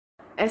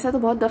ऐसा तो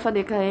बहुत दफ़ा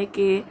देखा है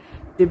कि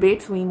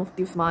डिबेट्स हुई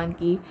मुफ्ती उस्मान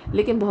की,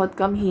 लेकिन बहुत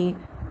कम ही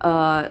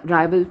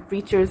राइवल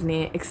प्रीचर्स ने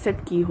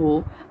एक्सेप्ट की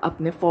हो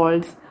अपने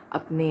फॉल्ट्स,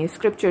 अपने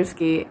स्क्रिप्चर्स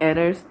के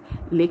एरर्स।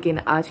 लेकिन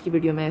आज की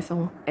वीडियो में ऐसा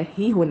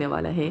ही होने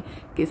वाला है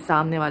कि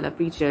सामने वाला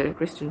प्रीचर,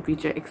 क्रिश्चियन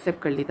प्रीचर,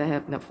 एक्सेप्ट कर लेता है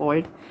अपना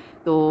फॉल्ट।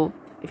 तो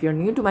if you're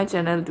new to my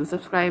channel, do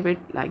subscribe it,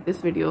 like this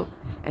video,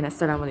 and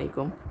assalamu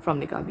alaikum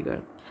from Niqabi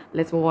girl.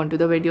 Let's move on to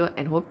the video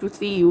and hope to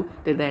see you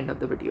till the end of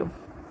the video.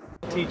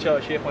 Teacher,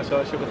 Sheikh,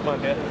 myself, Sheikh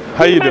Uthman here.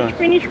 How you doing?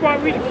 Finish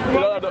what we're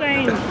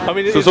saying. I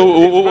mean, So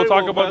we'll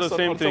talk about the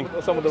same thing.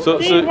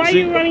 Why are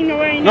you running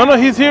away now? No,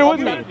 he's here with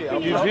me.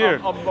 He's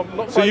here.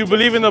 So you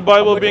believe in the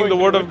Bible being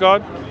the Word of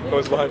God? Oh,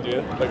 it's behind you,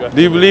 yeah? Okay.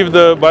 Do you believe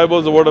the Bible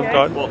is the Word of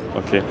God?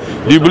 Okay.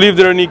 Do you believe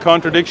there are any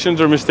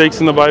contradictions or mistakes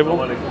in the Bible?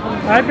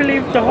 I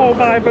believe the whole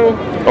Bible.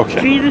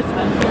 Okay. Jesus,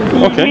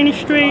 Okay.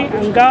 ministry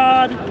and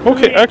God.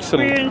 Okay, and the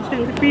excellent. experience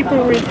and the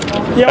people with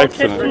the Old Excellent.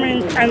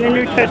 Testament and the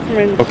New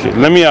Testament. Okay,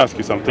 let me ask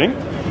you something.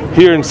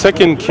 Here in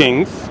 2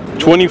 Kings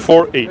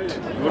 24:8.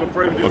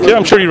 Okay,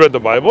 I'm sure you read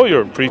the Bible.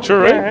 You're a preacher,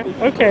 right?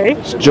 Yeah, okay.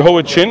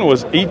 Jehoiachin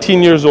was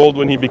 18 years old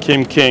when he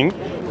became king,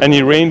 and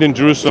he reigned in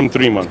Jerusalem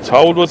 3 months.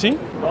 How old was he?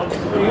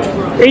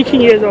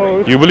 18 years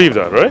old. You believe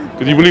that, right?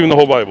 Because you believe in the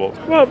whole Bible.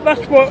 Well,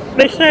 that's what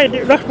they said.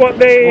 That's what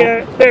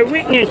they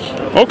witnessed.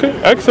 Okay,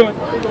 excellent.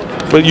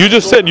 But you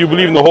just said you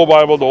believe in the whole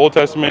Bible, the Old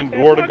Testament, the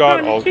Word of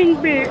God. Why can't the king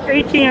be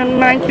 18 and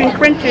 19,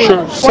 20?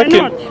 Sure. Why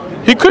not?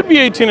 He could be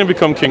 18 and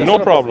become king, no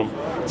problem.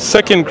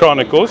 2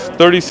 Chronicles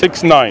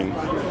 36:9.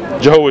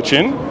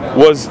 Jehoiachin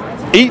was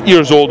 8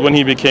 years old when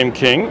he became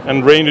king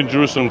and reigned in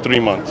Jerusalem 3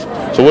 months.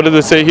 So what does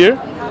it say here?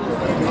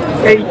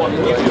 8.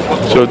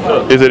 So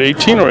is it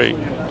 18 or 8?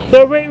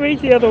 So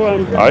where's the other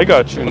one? I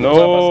got you,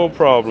 no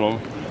problem.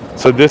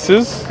 So this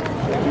is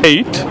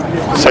 8,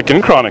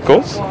 2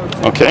 Chronicles,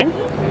 okay?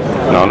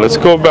 Now let's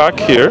go back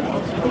here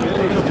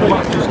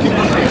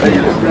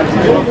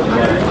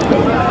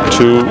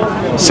to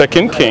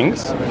 2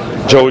 Kings.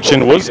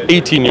 Jehoiachin was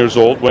 18 years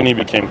old when he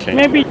became king.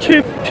 Maybe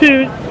two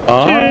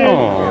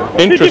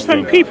Interesting.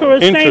 different people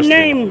with the same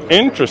name.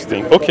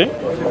 Interesting. Okay.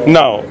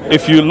 Now,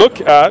 if you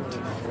look at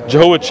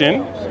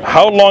Jehoiachin,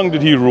 how long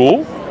did he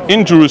rule?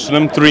 In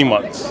Jerusalem, 3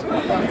 months.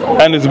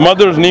 And his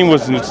mother's name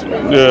was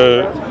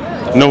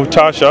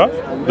Notasha,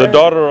 the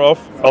daughter of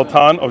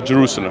Altan of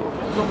Jerusalem.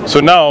 So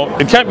now,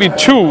 it can't be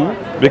 2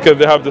 because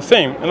they have the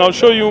same. And I'll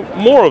show you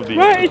more of these.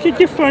 Well, it's a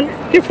different.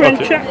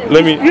 Okay.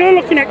 Let me. You're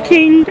looking at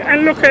King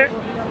and look at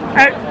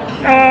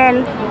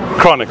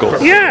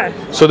Chronicles. yeah.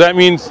 So that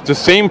means the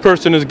same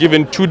person is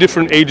given 2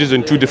 different ages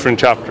in 2 different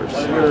chapters.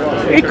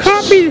 It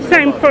can't be the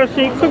same person.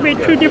 It could be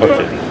 2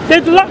 different. Okay.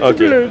 There's lots of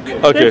Luke.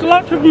 Okay. There's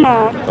lots of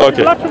Mark.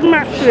 Okay. Lots of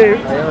Matthew.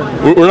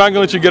 We're not going to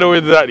let you get away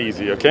with that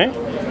easy, okay?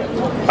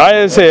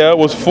 Isaiah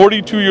was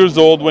 42 years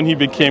old when he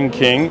became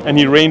king, and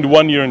he reigned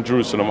 1 year in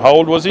Jerusalem. How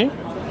old was he?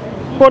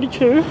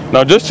 42.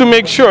 Now, just to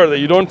make sure that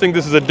you don't think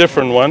this is a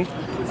different one,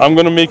 I'm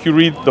going to make you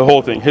read the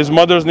whole thing. His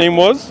mother's name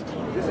was?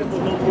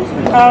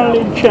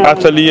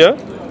 Athaliah.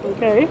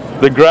 Okay.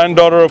 The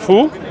granddaughter of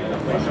who?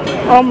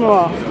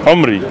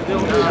 Omri.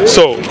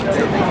 So,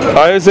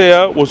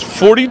 Isaiah was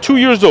 42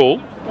 years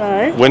old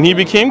Right. when he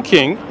became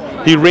king.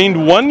 He reigned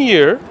 1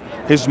 year.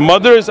 His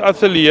mother is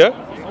Athaliah,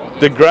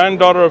 the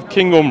granddaughter of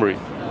King Omri,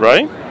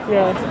 right?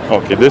 Yeah.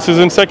 Okay, this is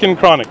in 2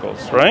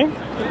 Chronicles, right?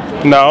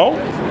 Now,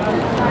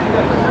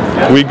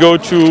 we go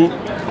to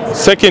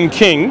 2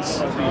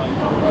 Kings.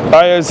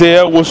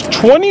 Isaiah was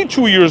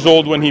 22 years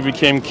old when he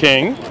became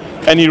king,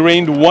 and he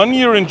reigned 1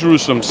 year in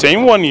Jerusalem,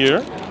 same 1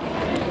 year.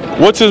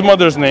 What's his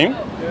mother's name?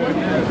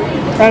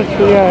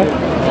 Actually,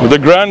 yeah. The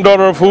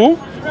granddaughter of who?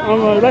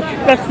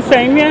 That's the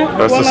same, yeah?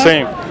 That's the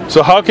same.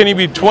 So how can he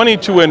be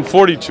 22 and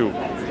 42?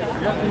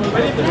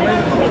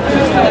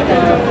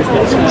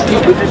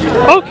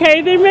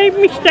 Okay, they made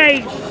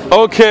mistakes.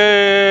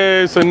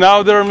 Okay, so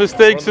now there are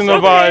mistakes in the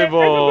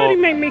Bible. Everybody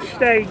made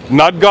mistakes.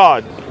 Not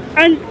God.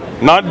 And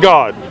Not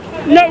God.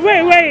 no,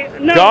 wait.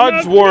 No,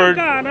 God's word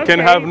God, can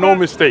okay, have no but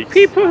mistakes.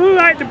 People who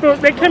write the book,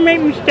 they can make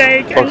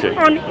mistakes Okay.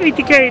 and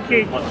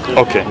uneducated.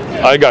 Okay,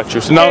 I got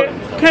you. So now,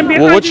 Can be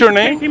well, what's your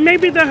name? uneducated.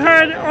 Maybe they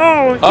heard,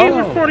 he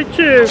was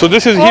 42. So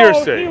this is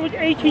hearsay. He was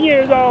 18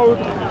 years old.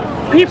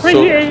 People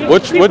So hear,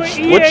 what's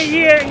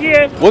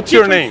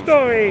your name?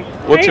 Story.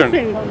 What's your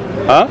name?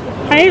 Huh?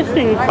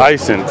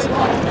 Hyacinth.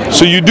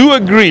 So you do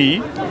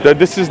agree that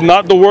this is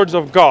not the words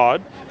of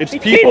God, it's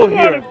people the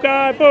word here. of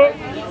God, but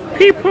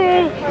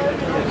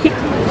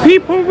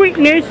people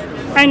witness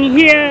and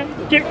hear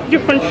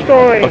different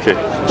stories. Okay,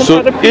 from so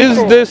other is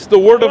people. this the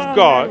word of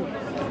God?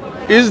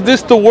 Is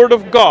this the word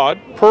of God,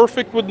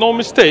 perfect with no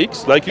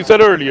mistakes, like you said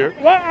earlier?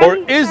 Well, or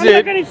is I'm it?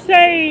 not going to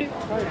say.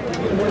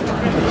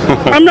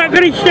 I'm not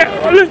going to say.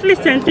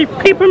 Listen,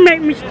 people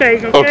make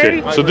mistakes.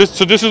 Okay. Okay, so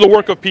this is the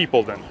work of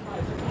people then,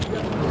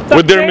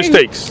 with their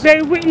mistakes.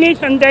 They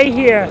witness and they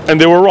hear. And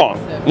they were wrong.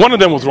 One of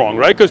them was wrong,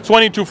 right? Because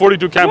 22,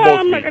 42 can't Well, both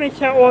I'm not be. going to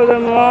say all of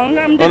them wrong.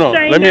 I'm just No,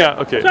 saying let me that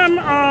okay. some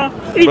are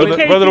Brother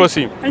educated.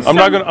 Wasim, and I'm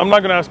some-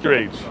 not gonna ask your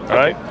age, all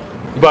right?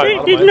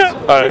 But There's no,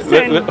 all right,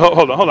 listen,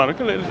 hold on.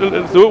 Okay,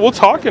 we'll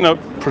talk in a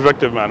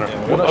productive manner.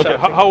 Okay,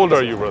 how old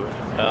are you, brother?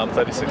 I'm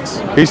 36.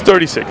 He's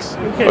 36.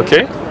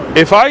 Okay.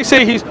 If I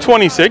say he's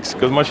 26,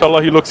 because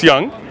mashallah he looks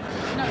young,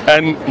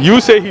 and you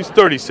say he's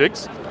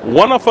 36,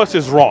 one of us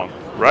is wrong,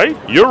 right?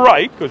 You're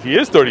right, because he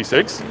is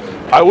 36.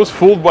 I was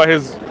fooled by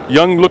his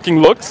young-looking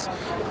looks,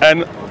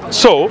 and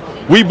so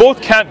we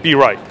both can't be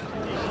right,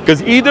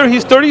 because either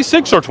he's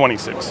 36 or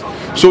 26.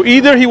 So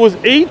either he was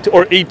 8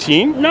 or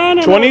 18,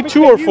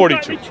 22 or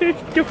 42. Two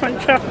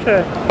different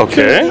chapters.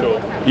 Okay.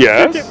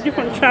 Yes.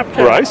 Different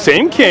chapters. Right.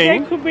 Same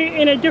king. They could be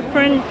in a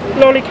different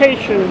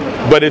location.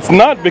 But it's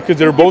not, because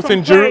they're both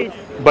in Jerusalem.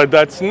 But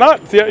that's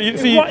not.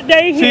 See,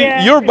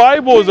 your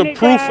Bible is a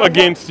proof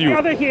against you.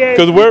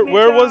 Because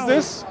where was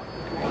this?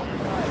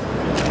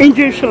 In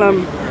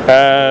Jerusalem.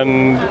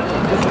 And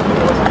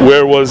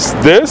where was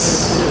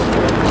this?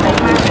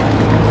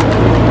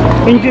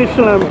 In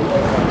Jerusalem.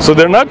 So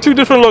they're not two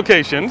different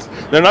locations.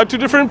 They're not two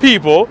different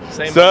people.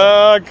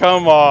 So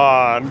come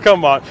on.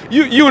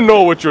 You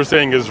know what you're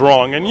saying is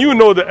wrong, and you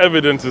know the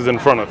evidence is in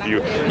front of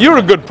you. You're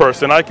a good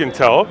person, I can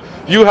tell.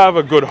 You have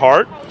a good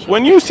heart.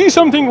 When you see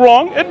something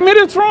wrong, admit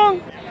it's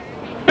wrong.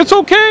 It's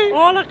okay.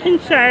 All I can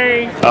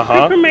say,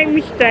 people make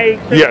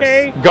mistakes,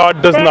 okay? Yes,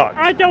 God does not.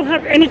 I don't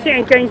have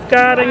anything against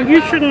God, and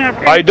you shouldn't have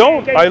anything I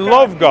don't. against I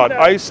love God.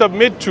 either. I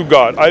submit to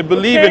God. I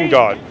believe in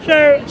God.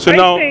 So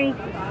now, I think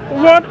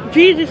what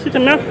Jesus is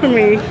enough for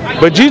me.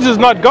 But Jesus is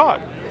not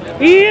God.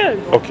 He is.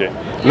 Okay,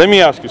 let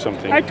me ask you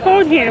something. I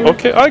told him.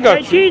 Okay, I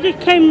got that you. Jesus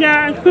came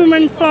down in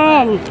human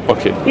form.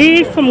 Okay.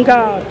 He is from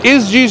God.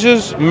 Is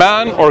Jesus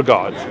man or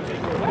God?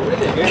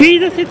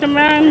 Jesus is a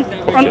man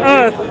on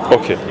earth.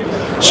 Okay.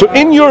 So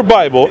in your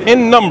Bible,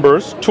 in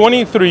Numbers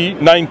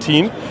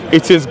 23:19,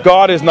 it says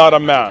God is not a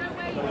man.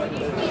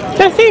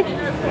 That's it.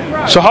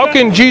 So how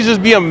can Jesus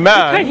be a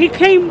man? He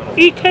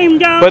came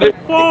down But in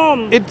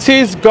form. it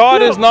says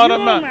God is not a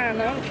man.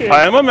 Aren't you?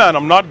 I am a man.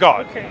 I'm not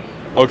God.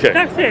 Okay.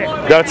 That's it.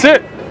 That's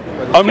it.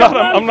 I'm not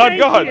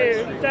God.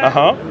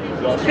 God.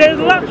 There's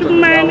lots of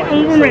men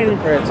and women.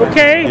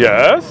 Okay.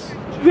 Yes.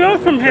 We're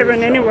from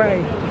heaven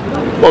anyway.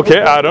 Okay,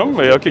 Adam.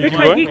 Okay, keep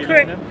going. He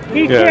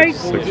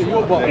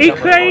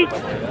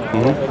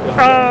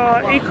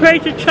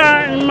creates a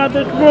child in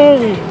mother's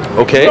womb.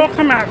 Okay. We all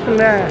come out from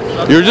there.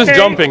 You're just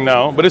jumping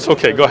now, but it's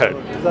okay. Go ahead.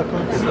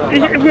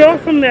 We're all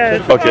from there.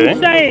 That's what I'm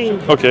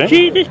saying. Okay.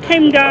 Jesus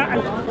came down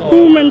in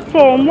human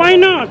form. Why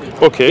not?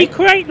 Okay. He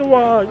created the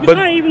world. You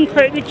can't even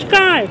create the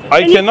sky.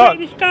 I cannot.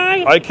 The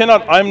sky? I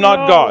cannot. I'm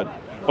not God.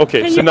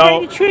 Okay, Can so you now,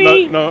 create a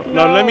tree?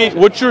 now let me.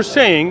 What you're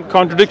saying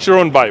contradicts your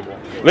own Bible.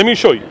 Let me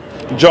show you.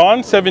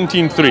 John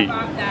 17:3.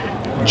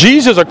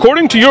 Jesus,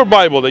 according to your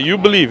Bible that you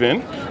believe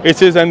in, it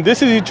says, "And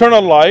this is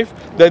eternal life,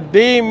 that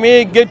they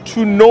may get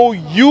to know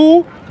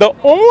you, the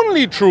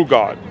only true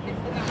God."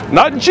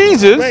 Not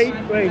Jesus. Wait.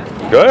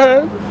 Go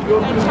ahead. You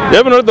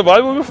haven't read the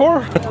Bible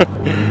before?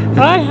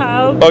 I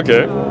have.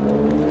 Okay.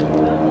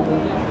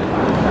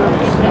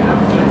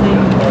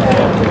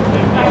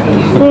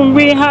 Whom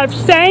we have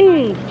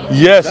sent.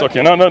 Yes,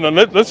 okay. No.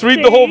 Let's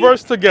read the whole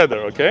verse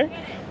together, okay?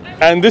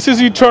 And this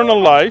is eternal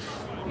life.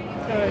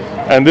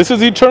 And this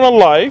is eternal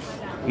life.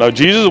 Now,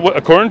 Jesus,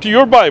 according to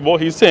your Bible,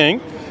 he's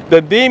saying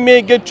that they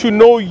may get to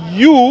know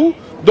you,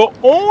 the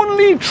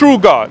only true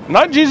God.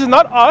 Not Jesus,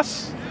 not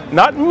us,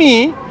 not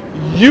me.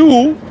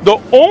 You, the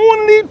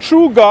only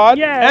true God,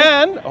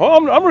 and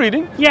I'm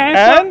reading.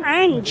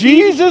 And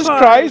Jesus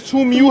Christ,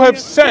 whom you have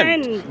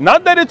sent.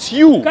 Not that it's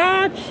you.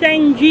 God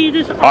sent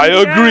Jesus. I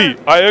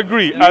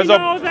agree. As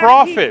a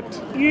prophet.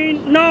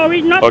 No,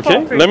 he's not. Okay,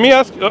 prophet. let me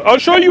ask. I'll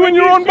show you in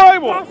your own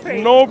Bible.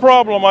 Prophet. No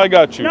problem. I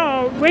got you.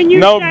 No, when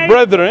you say,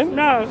 brethren.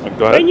 No,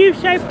 go ahead. when you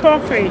say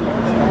prophet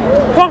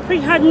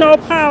had no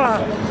power.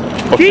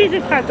 Okay.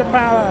 Jesus had the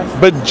power.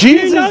 But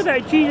Jesus, you know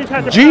that Jesus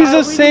had the power.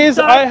 Jesus says,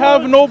 "I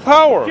have no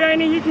power."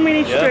 Joining his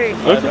ministry.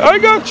 Yeah. Okay. I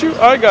got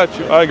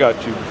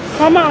you.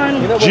 Come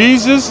on.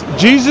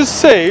 Jesus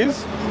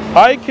says,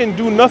 "I can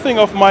do nothing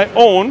of my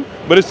own,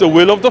 but it's the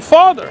will of the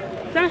Father."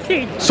 That's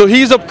it. So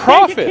he's a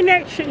prophet. There's a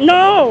connection.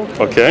 No.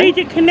 Okay.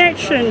 There's a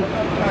connection.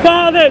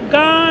 Father,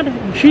 God,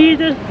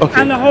 Jesus,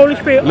 and the Holy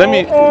Spirit. Let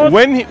me.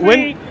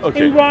 When.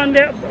 Okay. In one,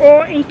 they're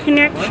all in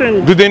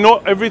connection. Do they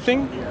know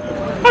everything?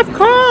 Of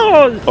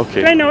course.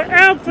 Okay. They know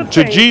everything.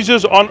 So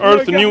Jesus on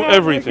earth knew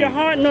everything. Knows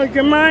your heart, knows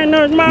your mind,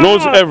 knows my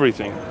knows heart.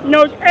 everything.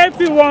 Knows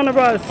every one of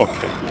us.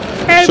 Okay.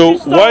 Every so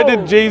soul. why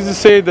did Jesus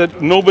say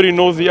that nobody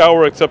knows the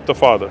hour except the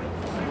Father?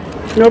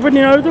 Nobody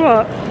knows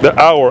what? The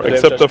hour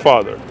except the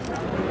Father.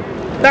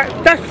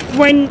 That's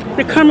when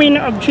the coming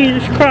of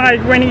Jesus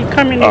Christ, when he's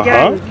coming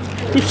again.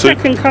 His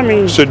second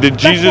coming. So did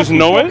Jesus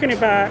know it?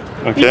 About.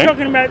 Okay. He's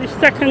talking about the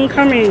second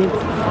coming.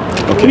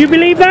 Okay. You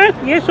believe that?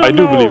 Yes or no? I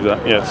do believe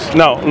that, yes.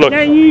 Now, look.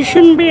 Then you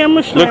shouldn't be a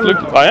Muslim.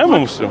 Look, I am a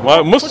Muslim.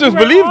 Muslims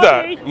believe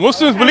that.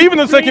 Muslims believe in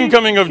the second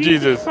coming of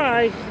Jesus.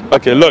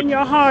 Okay, look. In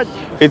your heart.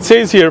 It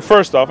says here,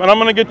 first off, and I'm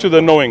going to get to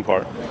the knowing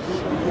part.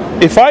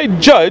 If I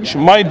judge,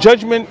 my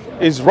judgment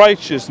is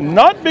righteous,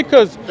 not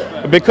because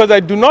I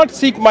do not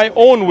seek my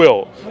own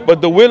will,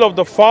 but the will of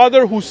the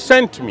Father who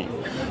sent me.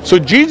 So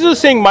Jesus is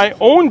saying, my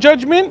own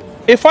judgment,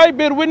 if I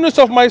bear witness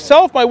of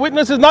myself, my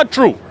witness is not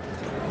true.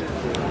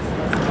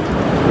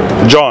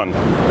 John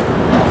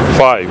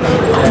 5,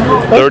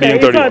 30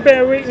 and 31. If I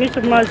bear witness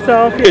of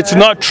myself, yeah. It's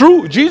not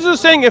true. Jesus is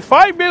saying, if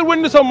I bear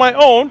witness of my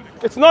own,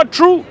 it's not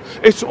true.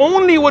 It's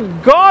only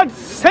what God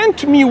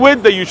sent me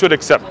with that you should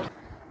accept.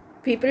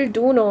 People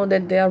do know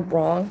that they are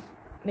wrong,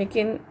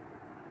 lekin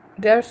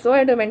they are so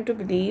adamant to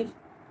believe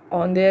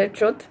on their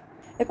truth.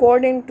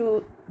 According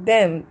to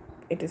them,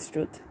 it is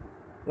truth,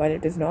 while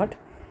it is not.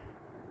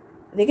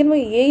 लेकिन वो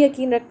ये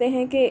यकीन रखते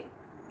हैं कि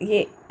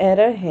ये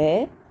error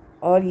है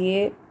और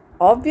ये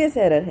ऑब्वियस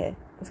एरर है,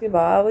 उसके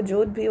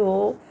बावजूद भी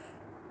वो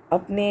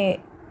अपने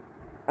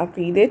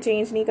अक़ीदे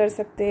चेंज नहीं कर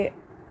सकते,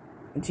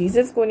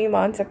 जीसस को नहीं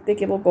मान सकते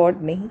कि वो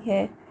गॉड नहीं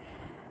है.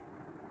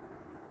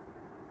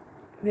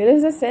 Where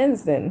is the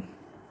sense then?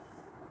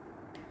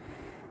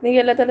 नहीं,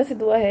 अल्लाह ताला से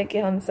दुआ है कि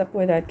हम सबको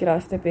हिदायत के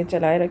रास्ते पे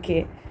चलाए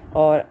रखे.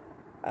 और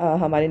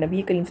हमारे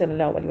नबी करीम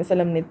सल्लल्लाहु अलैहि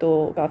वसल्लम ने तो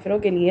काफिरों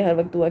के लिए हर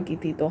वक्त दुआ की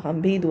थी, तो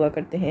हम भी दुआ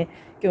करते हैं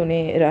कि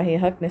उन्हें राह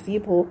हक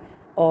नसीब हो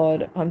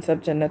और हम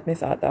सब जन्नत में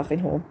साथ दाखिल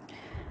हों.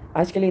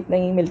 आज के लिए इतना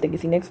ही, मिलते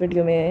किसी नेक्स्ट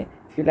वीडियो में.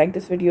 If you like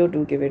this video,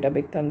 do give it a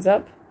big thumbs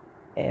up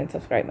and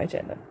subscribe my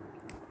channel.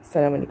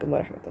 अस्सलाम वालेकुम व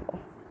रहमतुल्लाह.